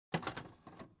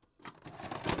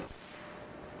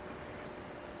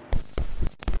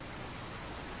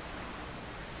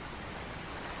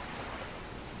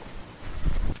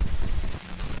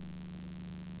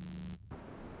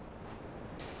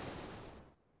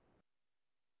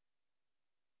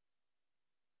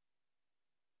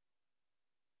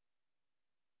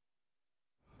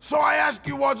So I ask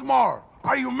you once more,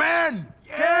 are you men?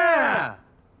 Yeah!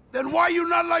 Then why you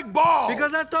not like balls?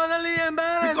 Because that's totally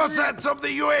embarrassing. Because that's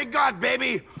something you ain't got,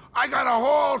 baby. I got a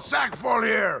whole sack full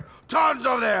here. Tons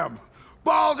of them.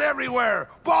 Balls everywhere.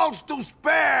 Balls to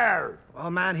spare. Oh,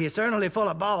 man, he's certainly full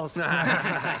of balls.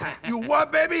 You what,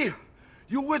 baby?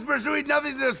 You whisper sweet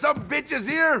nothings to some bitches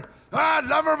here? Ah,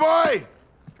 lover boy?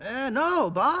 No,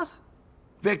 boss.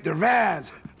 Victor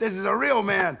Vance. This is a real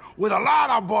man with a lot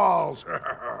of balls.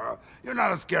 You're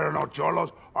not scared of no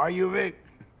cholos, are you, Vic?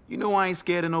 You know I ain't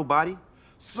scared of nobody.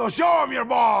 So show him your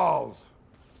balls.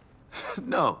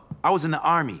 No, I was in the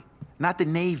Army, not the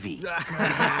Navy.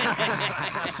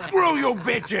 Screw you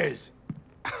bitches.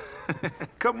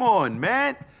 Come on,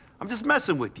 man. I'm just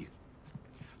messing with you.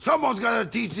 Someone's gotta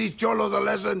teach these cholos a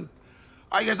lesson.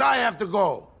 I guess I have to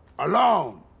go.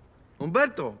 Alone.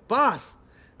 Humberto, boss,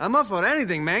 I'm up for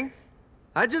anything, man.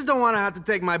 I just don't want to have to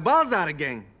take my balls out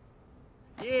again.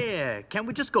 Yeah, can't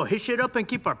we just go hit shit up and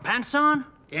keep our pants on?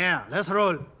 Yeah, let's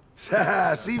roll.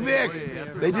 See, Vic?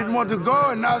 They didn't want to go,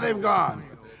 and now they've gone.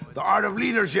 The art of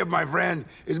leadership, my friend,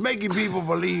 is making people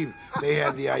believe they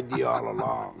had the idea all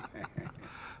along.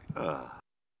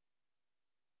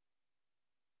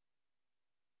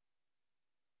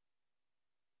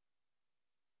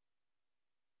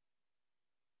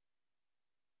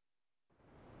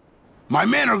 My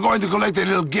men are going to collect a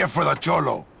little gift for the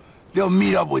cholo. They'll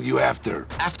meet up with you after.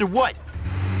 After what?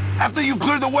 After you've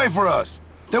cleared the way for us.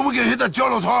 Then we can hit the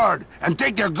cholos hard and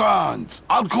take their guns.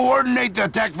 I'll coordinate the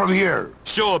attack from here.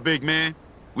 Sure, big man.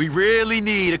 We really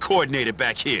need a coordinator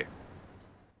back here.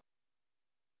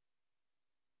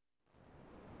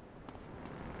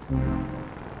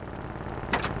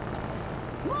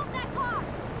 Move that car!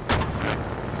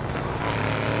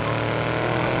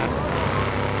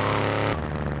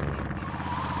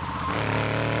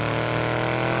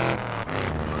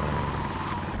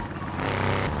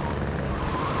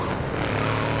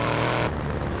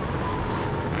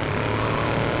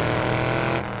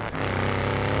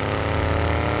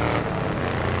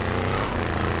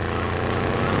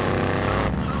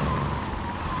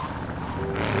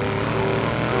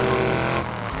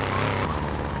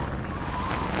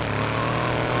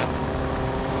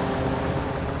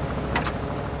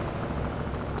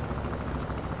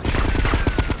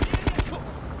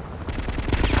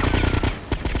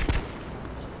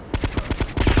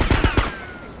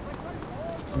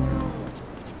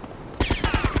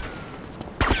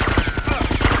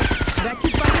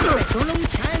 ¡Solo un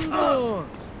chango!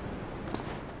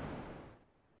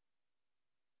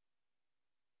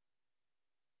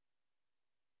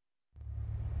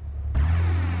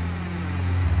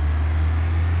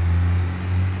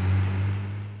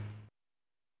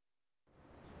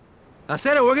 I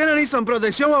said it, we're gonna need some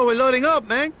protection while we're loading up,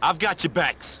 man. I've got your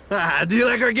backs. Do you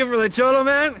like our gift for the cholo,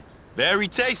 man? Very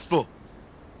tasteful.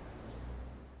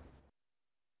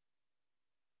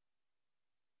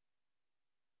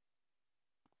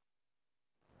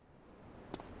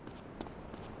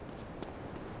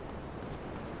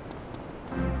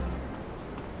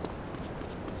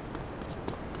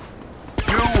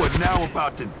 You are now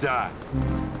about to die.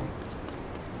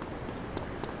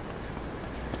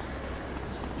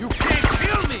 You can't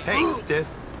kill me! Hey, stiff.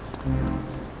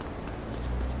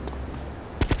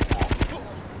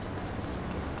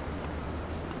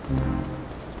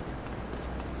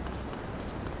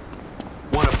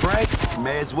 Want a break?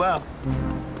 May as well.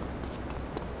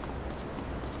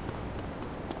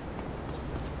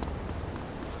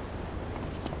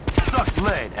 Suck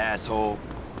lead, asshole.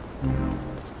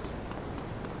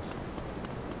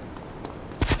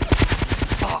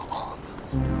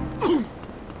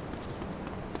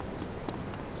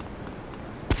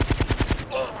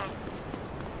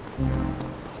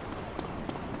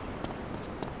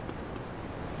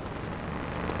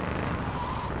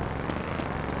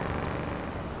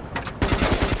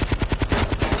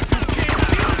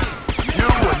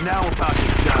 Now about to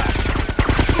die.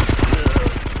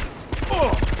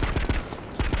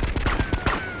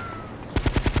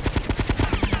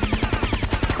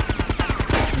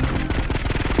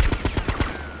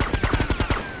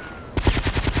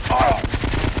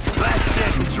 Last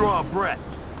chance to draw a breath.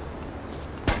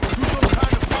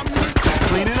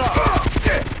 Clean it up.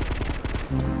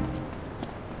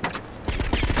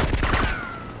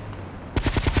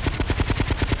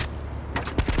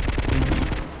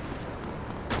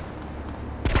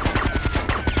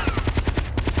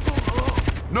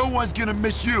 No one's gonna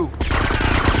miss you.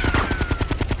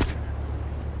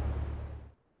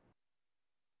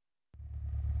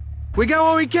 We got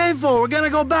what we came for. We're gonna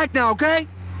go back now, okay?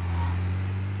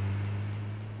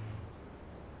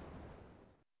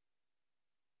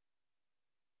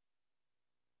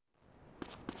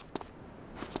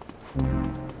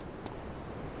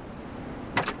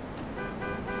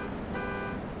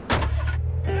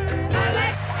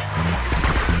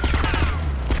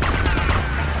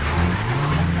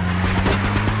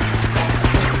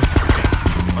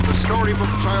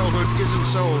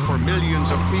 millions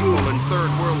of people in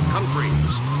third world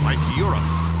countries, like Europe.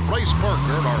 Bryce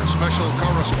Parker, our special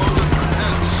correspondent,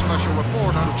 has this special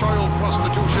report on child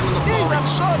prostitution in the Far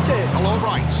East. Hello,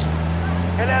 Bryce.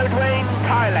 Hello, Dwayne,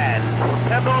 Thailand.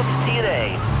 Pebbles,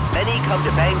 TNA. Many come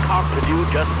to Bangkok to do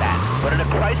just that. But in a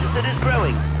crisis that is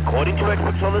growing, according to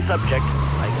experts on the subject,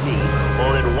 like me,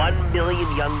 more than 1 million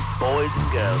young boys and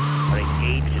girls are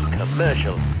engaged in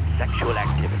commercial sexual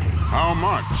activity. How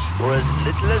much? For as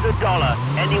little as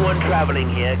 $1, anyone traveling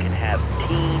here can have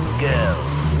teen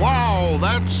girls. Wow,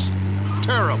 that's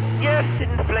terrible. Yes,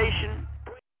 inflation.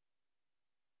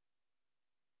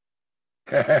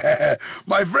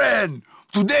 My friend,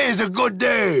 today is a good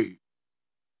day.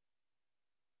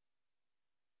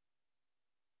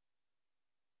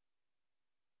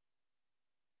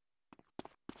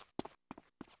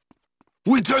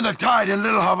 We turn the tide in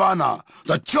Little Havana.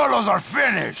 The cholos are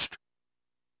finished.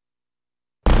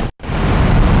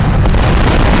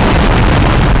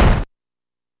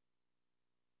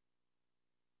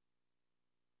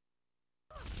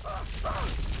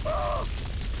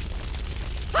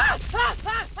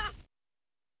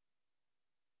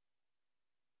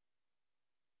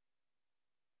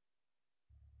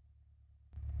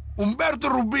 Humberto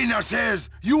Rubina says,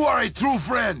 you are a true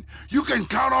friend. You can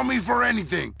count on me for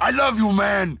anything. I love you,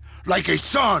 man, like a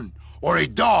son or a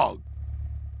dog.